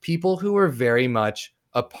like people who were very much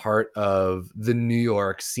a part of the New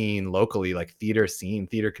York scene locally, like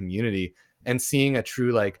theater community, and seeing a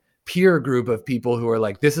true like peer group of people who are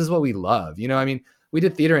like, this is what we love. We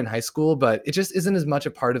did theater in high school, but it just isn't as much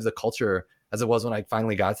a part of the culture as it was when I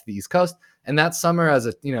finally got to the East Coast. And that summer as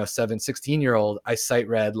a, 16-year-old, I sight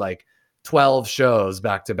read like 12 shows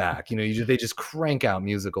back to back. They just crank out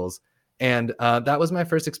musicals. And that was my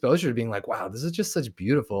first exposure to being like, wow, this is just such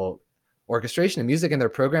beautiful orchestration and music. And their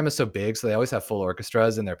program is so big. So they always have full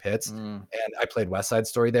orchestras in their pits. And I played West Side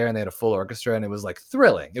Story there, and they had a full orchestra, and it was like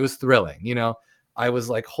thrilling. It was thrilling. I was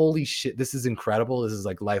like, holy shit, this is incredible. This is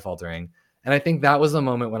like life altering. And I think that was the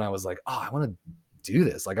moment when I was like, oh, I want to do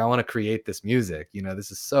this. Like, I want to create this music.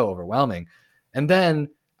 This is so overwhelming. And then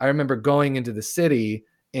I remember going into the city,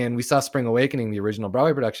 and we saw Spring Awakening, the original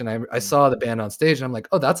Broadway production. I saw the band on stage, and I'm like,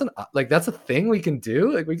 oh, that's a thing we can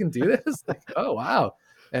do. Like, we can do this. Like, oh, wow.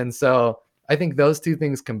 And so I think those two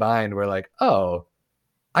things combined were like, oh,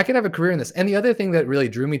 I can have a career in this. And the other thing that really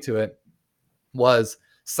drew me to it was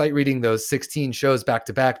sight reading those 16 shows back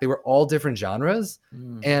to back. They were all different genres.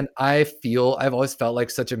 And I've always felt like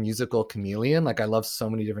such a musical chameleon. Like, I love so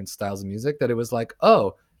many different styles of music that it was like,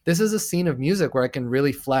 oh, this is a scene of music where I can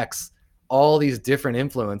really flex all these different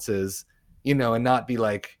influences, and not be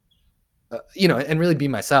like, and really be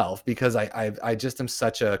myself, because I just am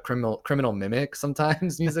such a criminal mimic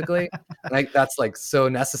sometimes musically. And that's like so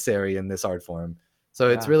necessary in this art form. So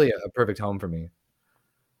it's really a perfect home for me.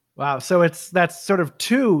 Wow. So that's sort of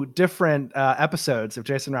 2 different episodes of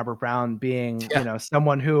Jason Robert Brown being,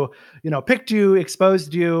 someone who, picked you,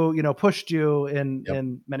 exposed you, pushed you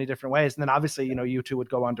in many different ways. And then obviously, you 2 would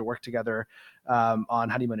go on to work together on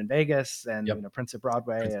Honeymoon in Vegas and, Prince of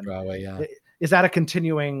Broadway. Broadway, yeah. Is that a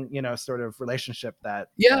continuing, sort of relationship that?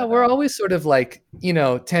 We're always sort of like,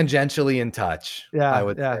 tangentially in touch. Yeah, I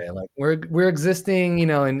would say like we're existing,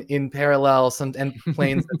 in parallel, and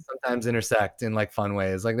planes that sometimes intersect in like fun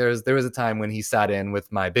ways. Like there was a time when he sat in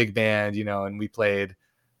with my big band, and we played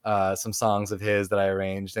some songs of his that I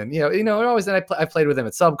arranged, and we're always, and I played with him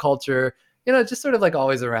at Subculture, just sort of like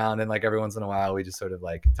always around, and like every once in a while we just sort of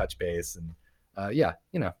like touch base and that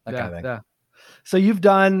kind of thing. Yeah. So you've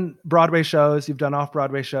done Broadway shows, you've done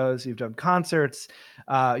off-Broadway shows, you've done concerts,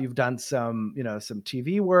 you've done some, some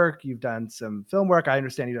TV work, you've done some film work. I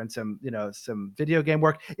understand you've done some, some video game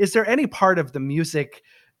work. Is there any part of the music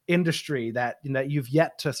industry that, you've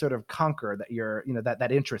yet to sort of conquer that you're,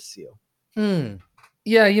 that interests you?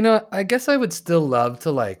 Yeah, I guess I would still love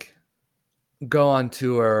to like go on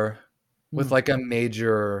tour with like a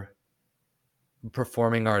major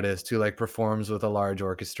performing artist who like performs with a large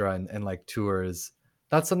orchestra and like tours.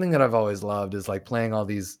 That's something that I've always loved, is like playing all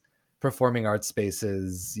these performing arts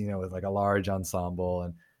spaces, with like a large ensemble,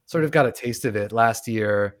 and sort of got a taste of it last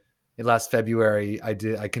February.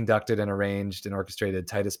 I conducted and arranged and orchestrated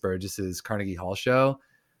Titus Burgess's Carnegie Hall show,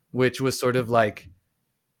 which was sort of like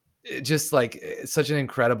just like such an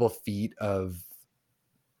incredible feat of,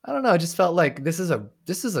 I don't know, I just felt like this is a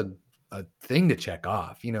thing to check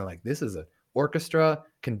off, like this is a orchestra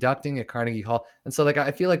conducting at Carnegie Hall. And so like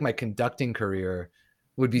I feel like my conducting career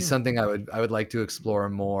would be something I would like to explore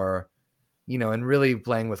more, you know, and really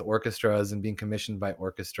playing with orchestras and being commissioned by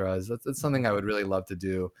orchestras. That's something I would really love to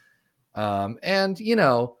do. And you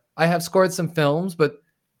know, I have scored some films, but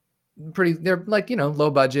they're like, you know, low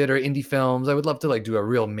budget or indie films. I would love to like do a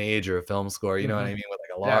real major film score, you know what I mean, with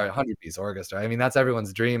like a large 100-piece orchestra. I mean, that's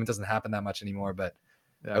everyone's dream. It doesn't happen that much anymore, but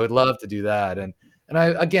I would love to do that. And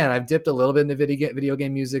I've dipped a little bit into video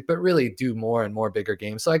game music, but really do more and more bigger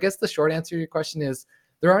games. So I guess the short answer to your question is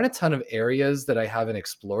there aren't a ton of areas that I haven't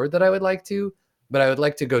explored that I would like to, but I would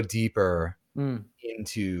like to go deeper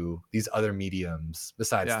into these other mediums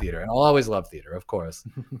besides theater. And I'll always love theater, of course,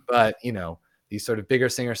 but you know, these sort of bigger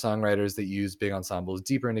singer-songwriters that use big ensembles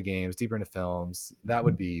deeper into games, deeper into films, that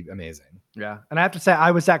would be amazing. Yeah. And I have to say,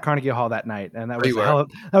 I was at Carnegie Hall that night, and that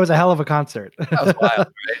was a hell of a concert. That was wild,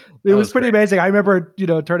 right? It was pretty amazing. I remember, you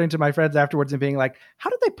know, turning to my friends afterwards and being like, how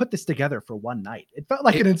did they put this together for one night? It felt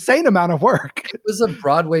like an insane amount of work. It was a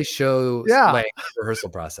Broadway show length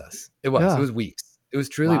rehearsal process. It was weeks. It was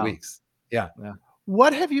truly weeks. Yeah.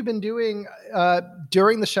 What have you been doing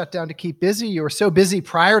during the shutdown to keep busy? You were so busy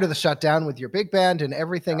prior to the shutdown with your big band and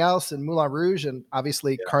everything else, and Moulin Rouge, and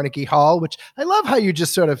obviously Carnegie Hall, which I love how you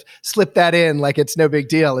just sort of slip that in like it's no big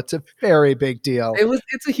deal. It's a very big deal.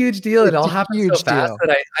 It's a huge deal. It all happened so fast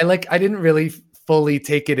that I didn't really fully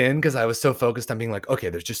take it in because I was so focused on being like, okay,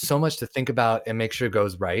 there's just so much to think about and make sure it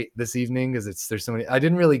goes right this evening because there's so many. I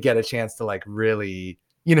didn't really get a chance to like really.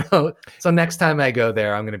 You know, so next time I go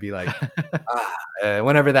there, I'm going to be like,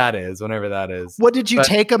 whenever that is. What did you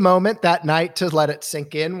take a moment that night to let it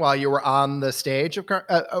sink in while you were on the stage,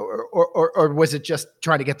 or was it just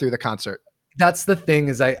trying to get through the concert? That's the thing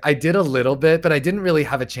is I did a little bit, but I didn't really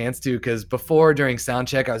have a chance to because during sound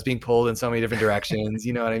check, I was being pulled in so many different directions.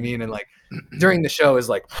 You know what I mean? And like during the show is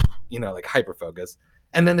like, you know, like hyper focus.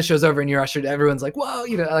 And then the show's over and you're ushered. Everyone's like, whoa,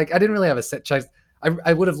 you know, like I didn't really have a set choice.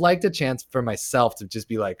 I would have liked a chance for myself to just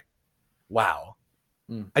be like, wow,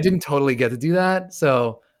 I didn't totally get to do that.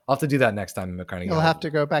 So I'll have to do that next time in Carnegie. You'll have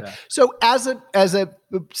to go back. Yeah. So as a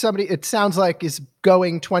somebody, it sounds like is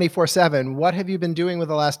going 24/7. What have you been doing with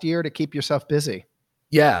the last year to keep yourself busy?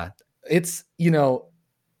 Yeah, it's, you know,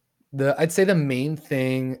 I'd say the main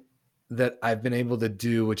thing that I've been able to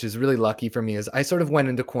do, which is really lucky for me, is I sort of went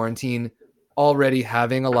into quarantine already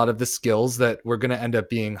having a lot of the skills that were going to end up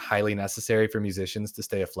being highly necessary for musicians to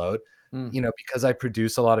stay afloat, you know, because I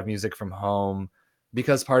produce a lot of music from home,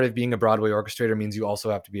 because part of being a Broadway orchestrator means you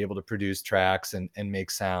also have to be able to produce tracks and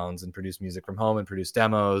make sounds and produce music from home and produce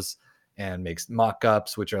demos and make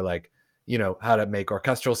mock-ups, which are like, you know, how to make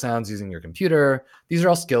orchestral sounds using your computer. These are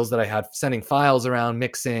all skills that I had, sending files around,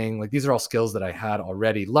 mixing, like these are all skills that I had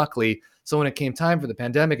already, luckily. So when it came time for the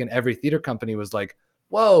pandemic and every theater company was like,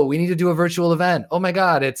 whoa, we need to do a virtual event. Oh my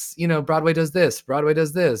God, it's, you know, Broadway does this, Broadway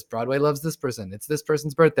does this, Broadway loves this person. It's this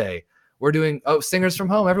person's birthday. We're doing, singers from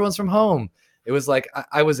home. Everyone's from home. It was like,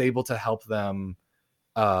 I was able to help them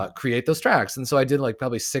create those tracks. And so I did like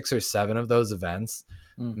probably 6 or 7 of those events,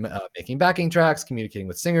 making backing tracks, communicating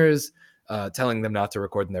with singers, telling them not to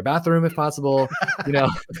record in their bathroom if possible, you know,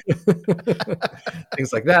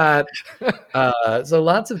 things like that. So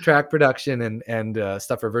lots of track production and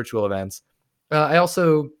stuff for virtual events. I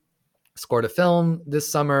also scored a film this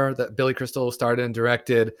summer that Billy Crystal started and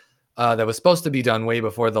directed that was supposed to be done way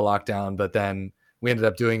before the lockdown, but then we ended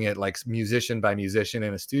up doing it like musician by musician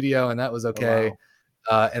in a studio, and that was okay.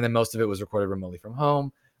 Oh, wow. And then most of it was recorded remotely from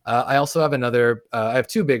home. I also have I have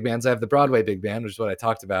 2 big bands. I have the Broadway big band, which is what I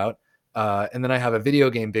talked about. And then I have a video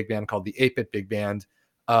game big band called the 8-Bit Big Band,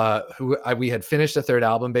 we had finished a 3rd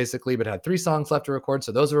album basically, but had 3 songs left to record.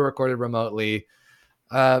 So those were recorded remotely.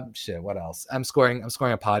 What else? I'm scoring a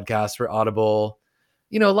podcast for Audible.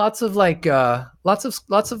 You know, lots of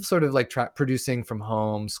sort of like track producing from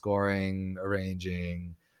home, scoring,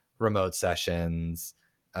 arranging, remote sessions,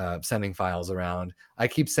 sending files around. I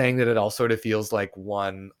keep saying that it all sort of feels like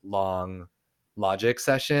one long Logic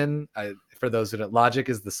session. For those who don't, Logic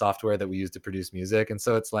is the software that we use to produce music. And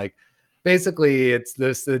so it's like, basically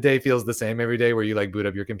the day feels the same every day, where you like boot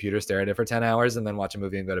up your computer, stare at it for 10 hours and then watch a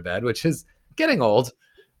movie and go to bed, which is getting old.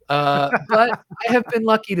 But I have been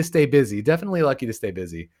lucky to stay busy, definitely lucky to stay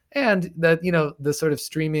busy. And that, you know, the sort of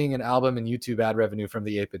streaming and album and YouTube ad revenue from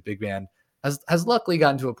the 8-Bit Big Band has luckily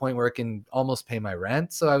gotten to a point where it can almost pay my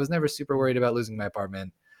rent. So I was never super worried about losing my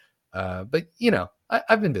apartment. But you know,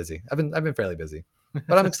 I've been busy. I've been fairly busy.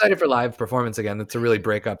 But I'm excited for live performance again, to really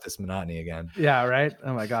break up this monotony again. Yeah, right.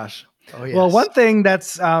 Oh my gosh. Oh, yes. Well, one thing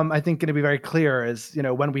that's I think going to be very clear is,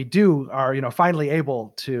 when we are, finally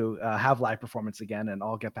able to have live performance again and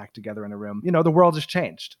all get back together in a room, the world has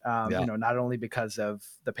changed. Yeah. Not only because of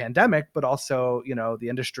the pandemic, but also, the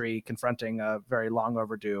industry confronting a very long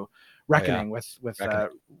overdue reckoning with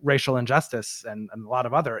racial injustice and a lot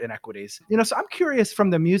of other inequities. So I'm curious from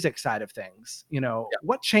the music side of things,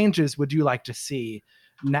 what changes would you like to see,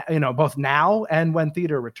 both now and when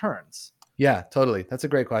theater returns? Yeah, totally. That's a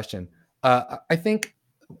great question. I think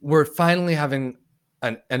we're finally having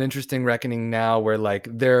an interesting reckoning now where like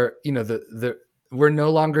we're no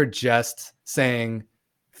longer just saying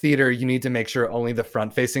theater, you need to make sure only the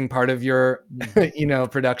front facing part of your,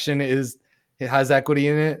 production it has equity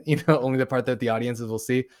in it, only the part that the audiences will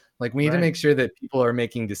see. Like we need to make sure that people are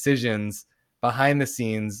making decisions behind the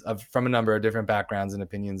scenes from a number of different backgrounds and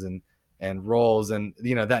opinions and roles. And,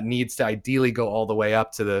 that needs to ideally go all the way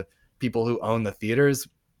up to the people who own the theaters.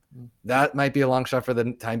 That might be a long shot for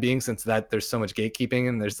the time being, since there's so much gatekeeping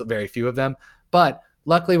and there's very few of them. But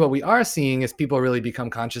luckily what we are seeing is people really become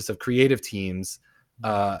conscious of creative teams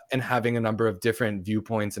and having a number of different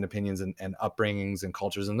viewpoints and opinions and upbringings and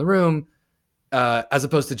cultures in the room, as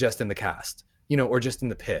opposed to just in the cast, or just in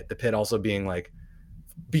the pit also being like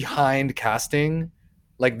behind casting.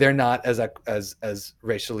 Like they're not as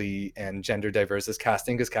racially and gender diverse as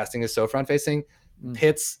casting, because casting is so front facing.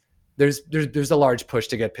 Pits, there's a large push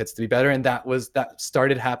to get pits to be better, and that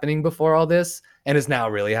started happening before all this and is now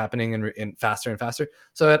really happening in faster and faster.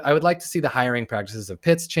 So I would like to see the hiring practices of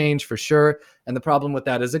pits change for sure. And the problem with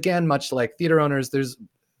that is, again, much like theater owners, there's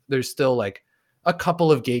still like a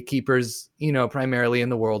couple of gatekeepers, primarily in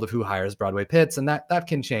the world of who hires Broadway pits, and that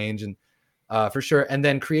can change, and for sure. And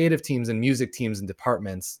then creative teams and music teams and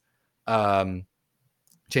departments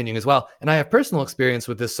changing as well. And I have personal experience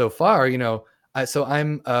with this so far.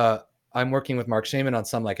 I'm working with Mark Shaman on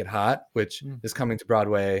Some Like It Hot, which is coming to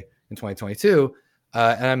Broadway in 2022.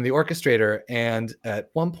 And I'm the orchestrator. And at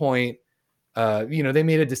one point, they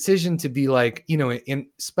made a decision to be like, in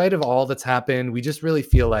spite of all that's happened, we just really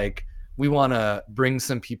feel like we want to bring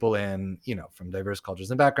some people in, from diverse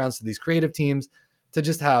cultures and backgrounds to these creative teams to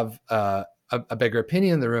just have a bigger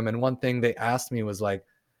opinion in the room. And one thing they asked me was like,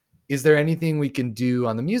 is there anything we can do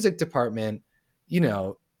on the music department,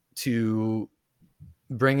 to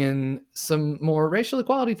bring in some more racial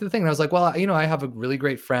equality to the thing? And I was like, well, I have a really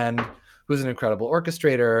great friend who's an incredible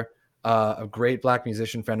orchestrator, a great Black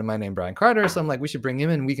musician friend of mine named Brian Carter. So I'm like, we should bring him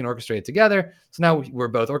in and we can orchestrate it together. So now we're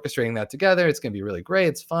both orchestrating that together. It's going to be really great.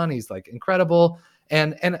 It's fun. He's like incredible.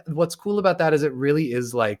 And what's cool about that is it really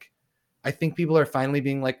is like, I think people are finally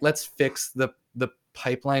being like, let's fix the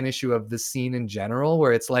pipeline issue of the scene in general,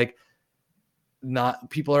 where it's like,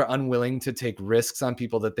 people are unwilling to take risks on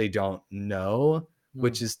people that they don't know,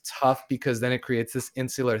 which is tough, because then it creates this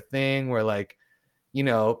insular thing where like,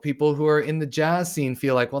 people who are in the jazz scene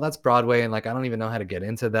feel like, well, that's Broadway, and like, I don't even know how to get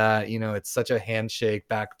into that. It's such a handshake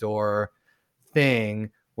backdoor thing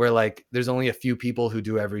where like, there's only a few people who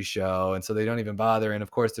do every show, and so they don't even bother. And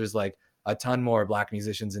of course, there's like a ton more Black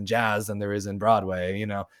musicians in jazz than there is in Broadway,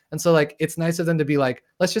 And so like, it's nice of them to be like,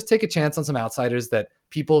 let's just take a chance on some outsiders that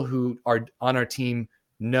people who are on our team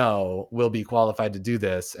know will be qualified to do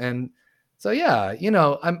this. And so, yeah,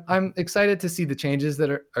 I'm excited to see the changes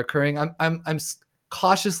that are occurring. I'm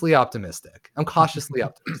cautiously optimistic. It's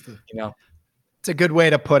a good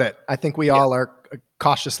way to put it. I think we all are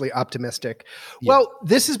cautiously optimistic. Yeah. Well,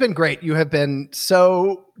 this has been great. You have been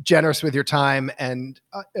so generous with your time and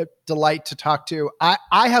a delight to talk to. I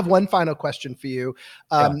have one final question for you.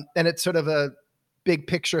 And it's sort of a big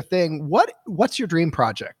picture thing. What's your dream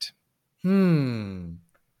project? That's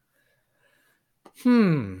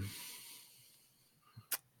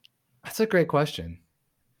a great question.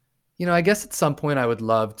 I guess at some point I would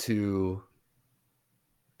love to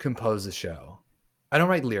compose a show. I don't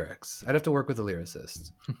write lyrics. I'd have to work with a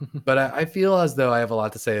lyricist. But I feel as though I have a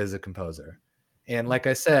lot to say as a composer. And like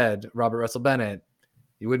I said, Robert Russell Bennett,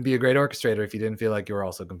 you wouldn't be a great orchestrator if you didn't feel like you were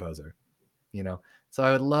also a composer. So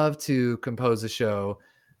I would love to compose a show,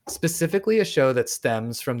 specifically a show that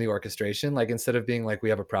stems from the orchestration. Like, instead of being like, we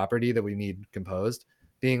have a property that we need composed,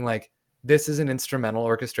 being like, this is an instrumental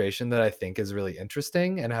orchestration that I think is really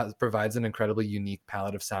interesting and provides an incredibly unique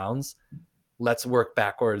palette of sounds. Let's work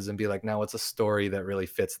backwards and be like, now what's a story that really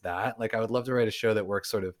fits that? Like, I would love to write a show that works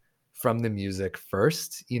sort of from the music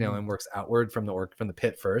first, and works outward from the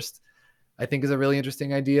pit first, I think is a really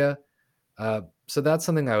interesting idea. So that's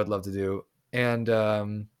something I would love to do. And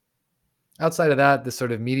outside of that, this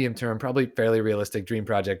sort of medium term, probably fairly realistic dream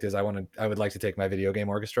project is I would like to take my video game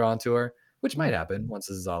orchestra on tour, which might happen once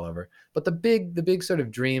this is all over. But the big sort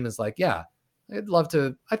of dream is like, I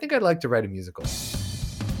think I'd like to write a musical.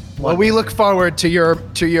 Well, we look forward to your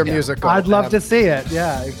musical. I'd love to see it.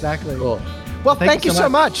 Yeah, exactly. Cool. Well, thank you so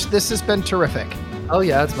much. This has been terrific. Oh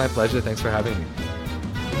yeah, it's my pleasure. Thanks for having me.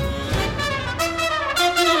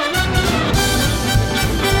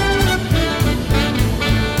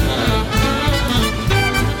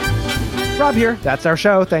 Rob here. That's our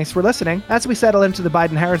show. Thanks for listening. As we settle into the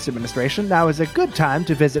Biden-Harris administration, now is a good time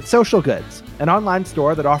to visit Social Goods, an online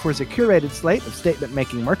store that offers a curated slate of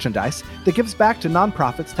statement-making merchandise that gives back to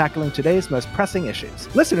nonprofits tackling today's most pressing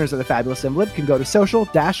issues. Listeners of The Fabulous Invalid can go to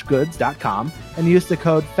social-goods.com and use the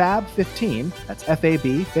code FAB15, that's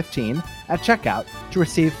F-A-B 15, at checkout to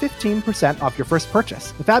receive 15% off your first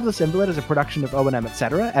purchase. The Fabulous Invalid is a production of O&M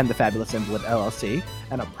Etc. and The Fabulous Invalid LLC,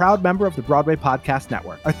 and a proud member of the Broadway Podcast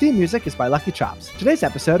Network. Our theme music is by Lucky Chops. Today's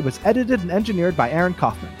episode was edited and engineered by Aaron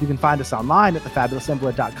Kaufman. You can find us online at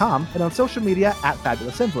thefabulousinvalid.com and on social media at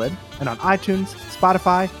Fabulous Invalid, and on iTunes,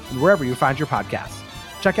 Spotify, and wherever you find your podcasts.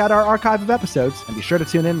 Check out our archive of episodes and be sure to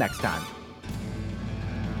tune in next time.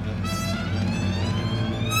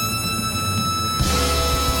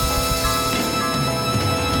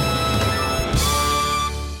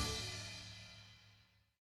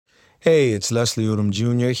 Hey, it's Leslie Odom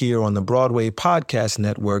Jr. here on the Broadway Podcast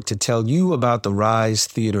Network to tell you about the Rise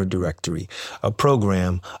Theater Directory, a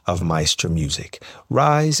program of Maestro Music.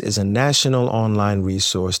 Rise is a national online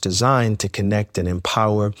resource designed to connect and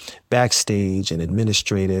empower backstage and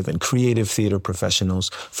administrative and creative theater professionals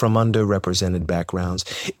from underrepresented backgrounds.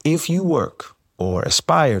 If you work or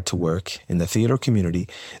aspire to work in the theater community,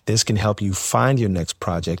 this can help you find your next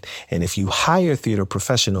project. And if you hire theater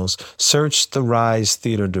professionals, search the Rise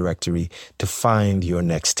Theater Directory to find your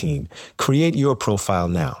next team. Create your profile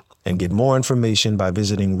now and get more information by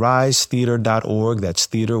visiting risetheater.org. That's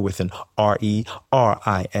theater with an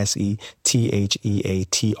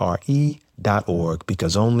RERISETHEATRE.org,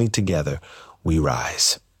 because only together we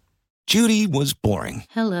rise. Judy was boring.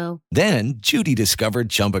 Hello. Then Judy discovered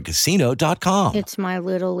ChumbaCasino.com. It's my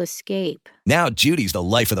little escape. Now Judy's the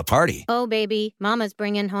life of the party. Oh, baby, mama's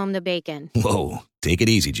bringing home the bacon. Whoa, take it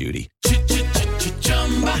easy, Judy.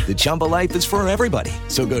 The Chumba life is for everybody.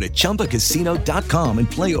 So go to ChumbaCasino.com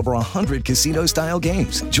and play over 100 casino-style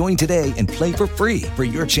games. Join today and play for free for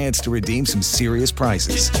your chance to redeem some serious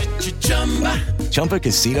prizes.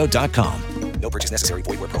 ChumbaCasino.com. No purchase necessary.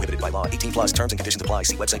 Void where prohibited by law. 18+ terms and conditions apply.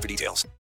 See website for details.